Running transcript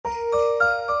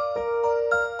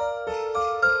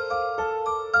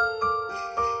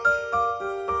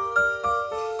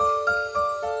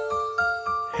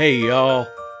Hey y'all,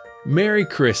 Merry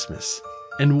Christmas,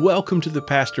 and welcome to the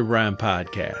Pastor Brian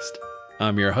Podcast.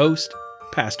 I'm your host,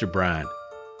 Pastor Brian.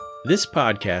 This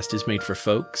podcast is made for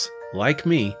folks like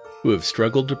me who have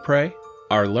struggled to pray,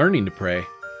 are learning to pray,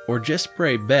 or just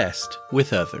pray best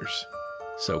with others.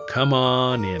 So come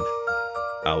on in.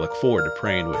 I look forward to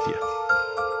praying with you.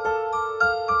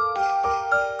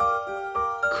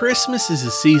 Christmas is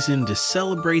a season to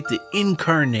celebrate the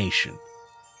incarnation,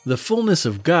 the fullness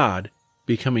of God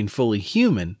becoming fully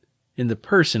human in the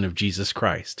person of Jesus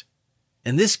Christ.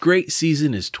 And this great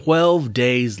season is 12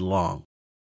 days long.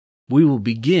 We will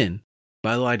begin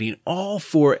by lighting all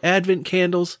 4 Advent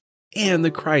candles and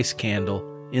the Christ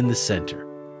candle in the center.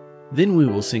 Then we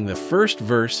will sing the first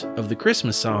verse of the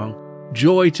Christmas song,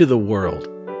 Joy to the World.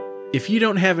 If you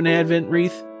don't have an Advent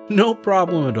wreath, no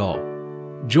problem at all.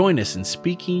 Join us in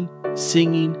speaking,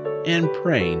 singing, and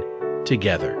praying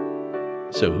together.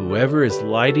 So whoever is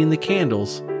lighting the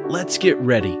candles, let's get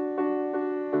ready.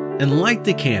 And light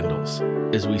the candles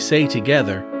as we say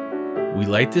together, we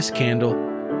light this candle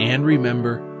and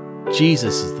remember,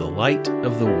 Jesus is the light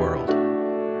of the world.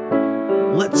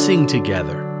 Let's sing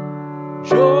together.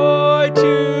 Joy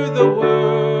to the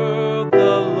world,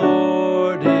 the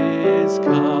Lord is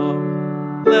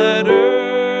come. Let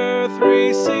earth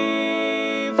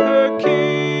receive her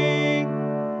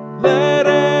King. Let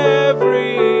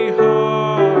every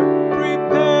heart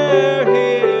prepare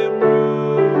him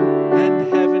room. And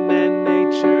heaven and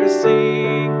nature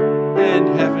sing. And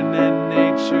heaven and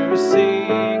nature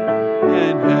sing.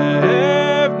 And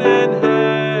heaven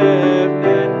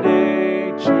and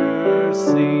nature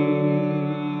sing.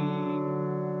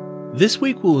 This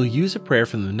week we'll use a prayer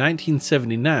from the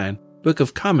 1979 Book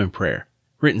of Common Prayer,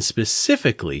 written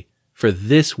specifically for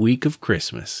this week of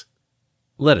Christmas.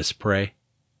 Let us pray.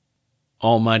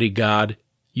 Almighty God,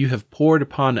 you have poured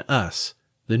upon us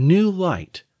the new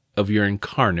light of your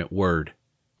incarnate word.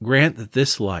 Grant that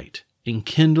this light,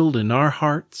 enkindled in our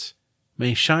hearts,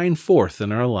 may shine forth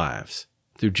in our lives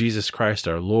through Jesus Christ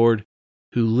our Lord,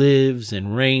 who lives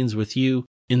and reigns with you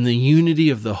in the unity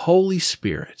of the Holy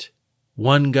Spirit,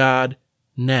 one God,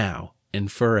 now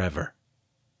and forever.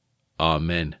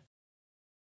 Amen.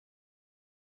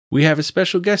 We have a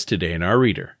special guest today in our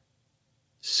reader,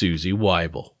 Susie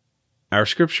Weibel. Our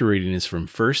scripture reading is from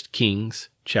 1 Kings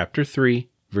chapter 3,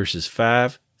 verses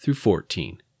 5 through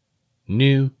 14.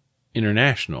 New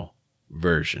International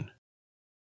Version.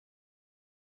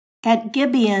 At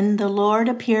Gibeon, the Lord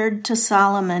appeared to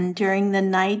Solomon during the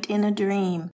night in a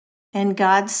dream, and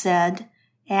God said,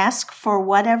 "Ask for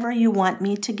whatever you want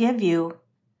me to give you."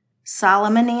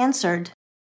 Solomon answered,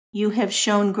 "You have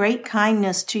shown great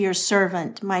kindness to your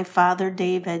servant, my father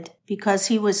David, because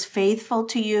he was faithful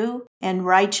to you and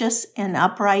righteous and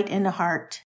upright in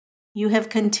heart. You have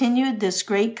continued this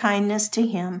great kindness to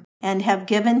him and have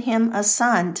given him a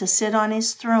son to sit on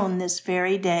his throne this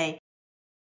very day.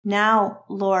 Now,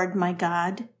 Lord my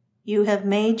God, you have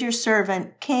made your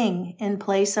servant king in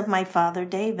place of my father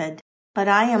David, but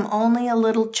I am only a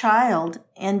little child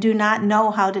and do not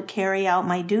know how to carry out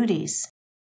my duties.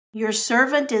 Your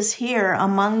servant is here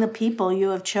among the people you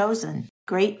have chosen,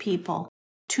 great people,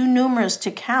 too numerous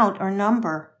to count or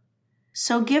number.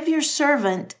 So give your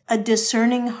servant a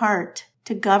discerning heart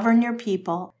to govern your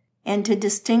people and to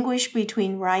distinguish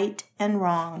between right and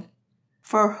wrong.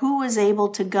 For who is able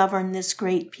to govern this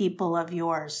great people of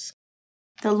yours?"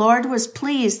 The Lord was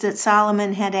pleased that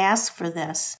Solomon had asked for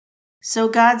this. So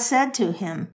God said to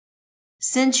him,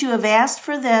 "Since you have asked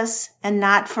for this, and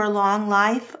not for long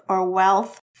life or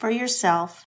wealth for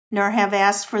yourself, nor have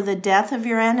asked for the death of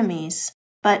your enemies,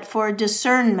 but for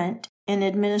discernment in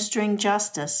administering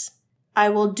justice, I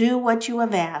will do what you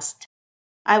have asked.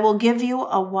 I will give you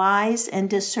a wise and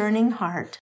discerning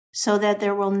heart, so that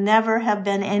there will never have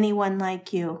been anyone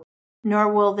like you,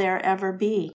 nor will there ever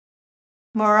be.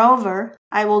 Moreover,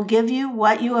 I will give you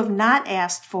what you have not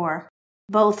asked for,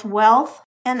 both wealth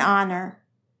and honor,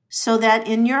 so that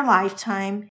in your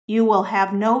lifetime you will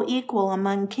have no equal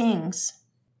among kings.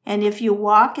 And if you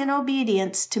walk in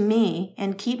obedience to me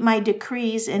and keep my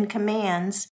decrees and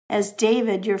commands, as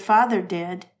David your father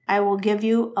did, I will give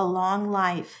you a long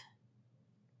life."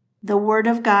 The word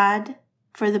of God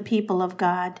for the people of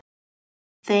God.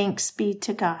 Thanks be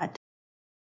to God.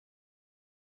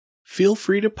 Feel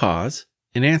free to pause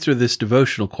and answer this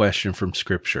devotional question from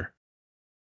Scripture.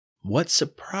 What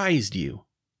surprised you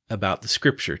about the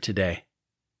Scripture today?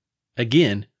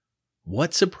 Again,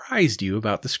 what surprised you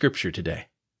about the Scripture today?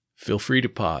 Feel free to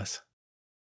pause.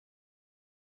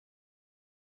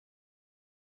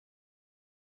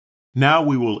 Now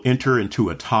we will enter into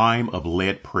a time of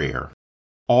led prayer.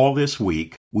 All this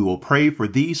week, we will pray for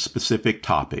these specific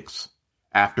topics.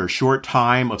 After a short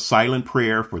time of silent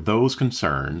prayer for those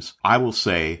concerns, I will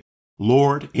say,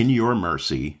 Lord, in your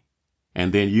mercy,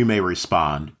 and then you may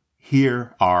respond,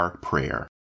 hear our prayer.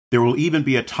 There will even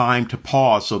be a time to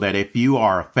pause so that if you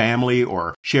are a family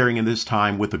or sharing in this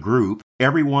time with a group,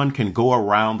 everyone can go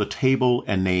around the table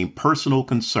and name personal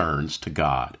concerns to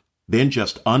God. Then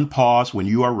just unpause when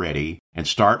you are ready and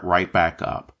start right back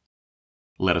up.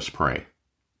 Let us pray.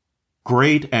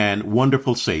 Great and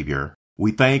wonderful Savior,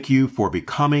 we thank you for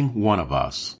becoming one of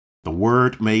us, the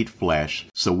Word made flesh,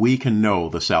 so we can know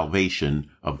the salvation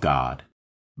of God.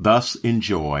 Thus in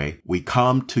joy we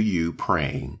come to you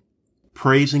praying,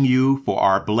 praising you for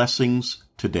our blessings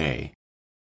today.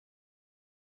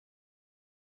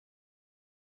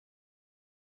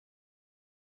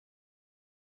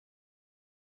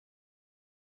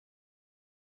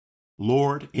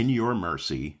 Lord, in your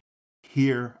mercy,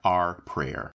 hear our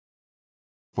prayer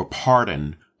for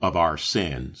pardon of our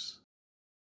sins.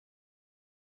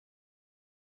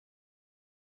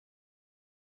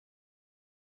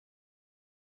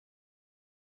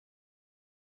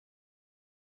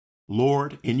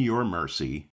 Lord, in your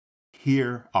mercy,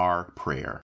 hear our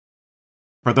prayer.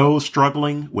 For those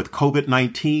struggling with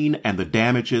COVID-19 and the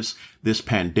damages this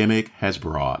pandemic has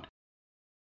brought.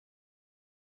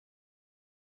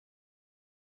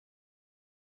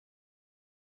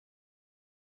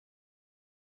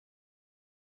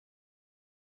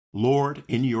 Lord,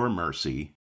 in your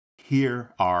mercy,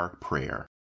 hear our prayer.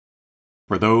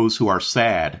 For those who are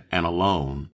sad and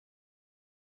alone.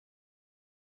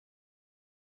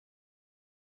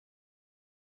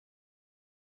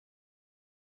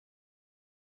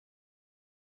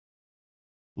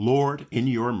 Lord, in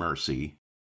your mercy,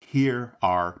 hear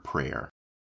our prayer.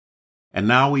 And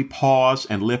now we pause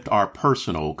and lift our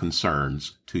personal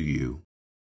concerns to you.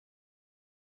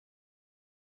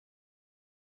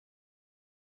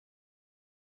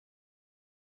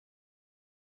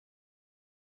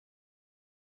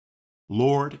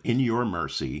 Lord, in your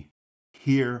mercy,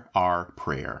 hear our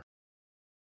prayer.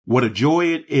 What a joy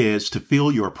it is to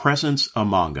feel your presence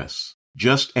among us.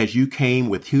 Just as you came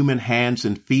with human hands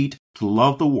and feet to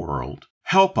love the world,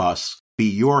 help us be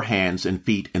your hands and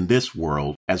feet in this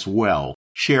world as well,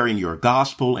 sharing your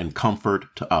gospel and comfort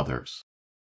to others.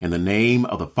 In the name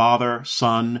of the Father,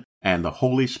 Son, and the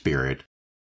Holy Spirit.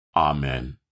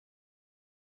 Amen.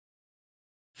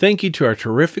 Thank you to our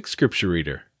terrific scripture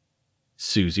reader,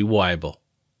 Susie Weibel.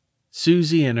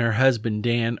 Susie and her husband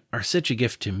Dan are such a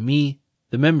gift to me,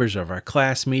 the members of our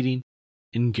class meeting,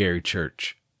 and Gary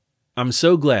Church. I'm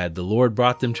so glad the Lord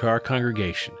brought them to our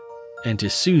congregation, and to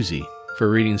Susie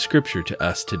for reading scripture to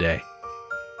us today.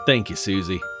 Thank you,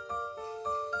 Susie.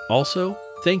 Also,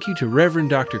 thank you to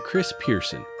Reverend Dr. Chris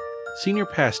Pearson, Senior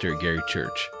Pastor at Gary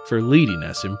Church, for leading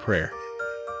us in prayer.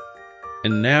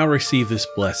 And now receive this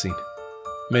blessing.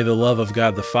 May the love of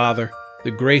God the Father, the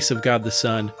grace of God the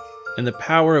Son, and the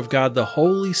power of God the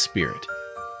Holy Spirit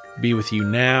be with you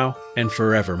now and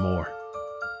forevermore.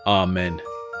 Amen.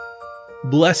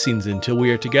 Blessings until we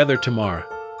are together tomorrow.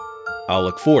 I'll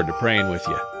look forward to praying with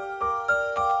you.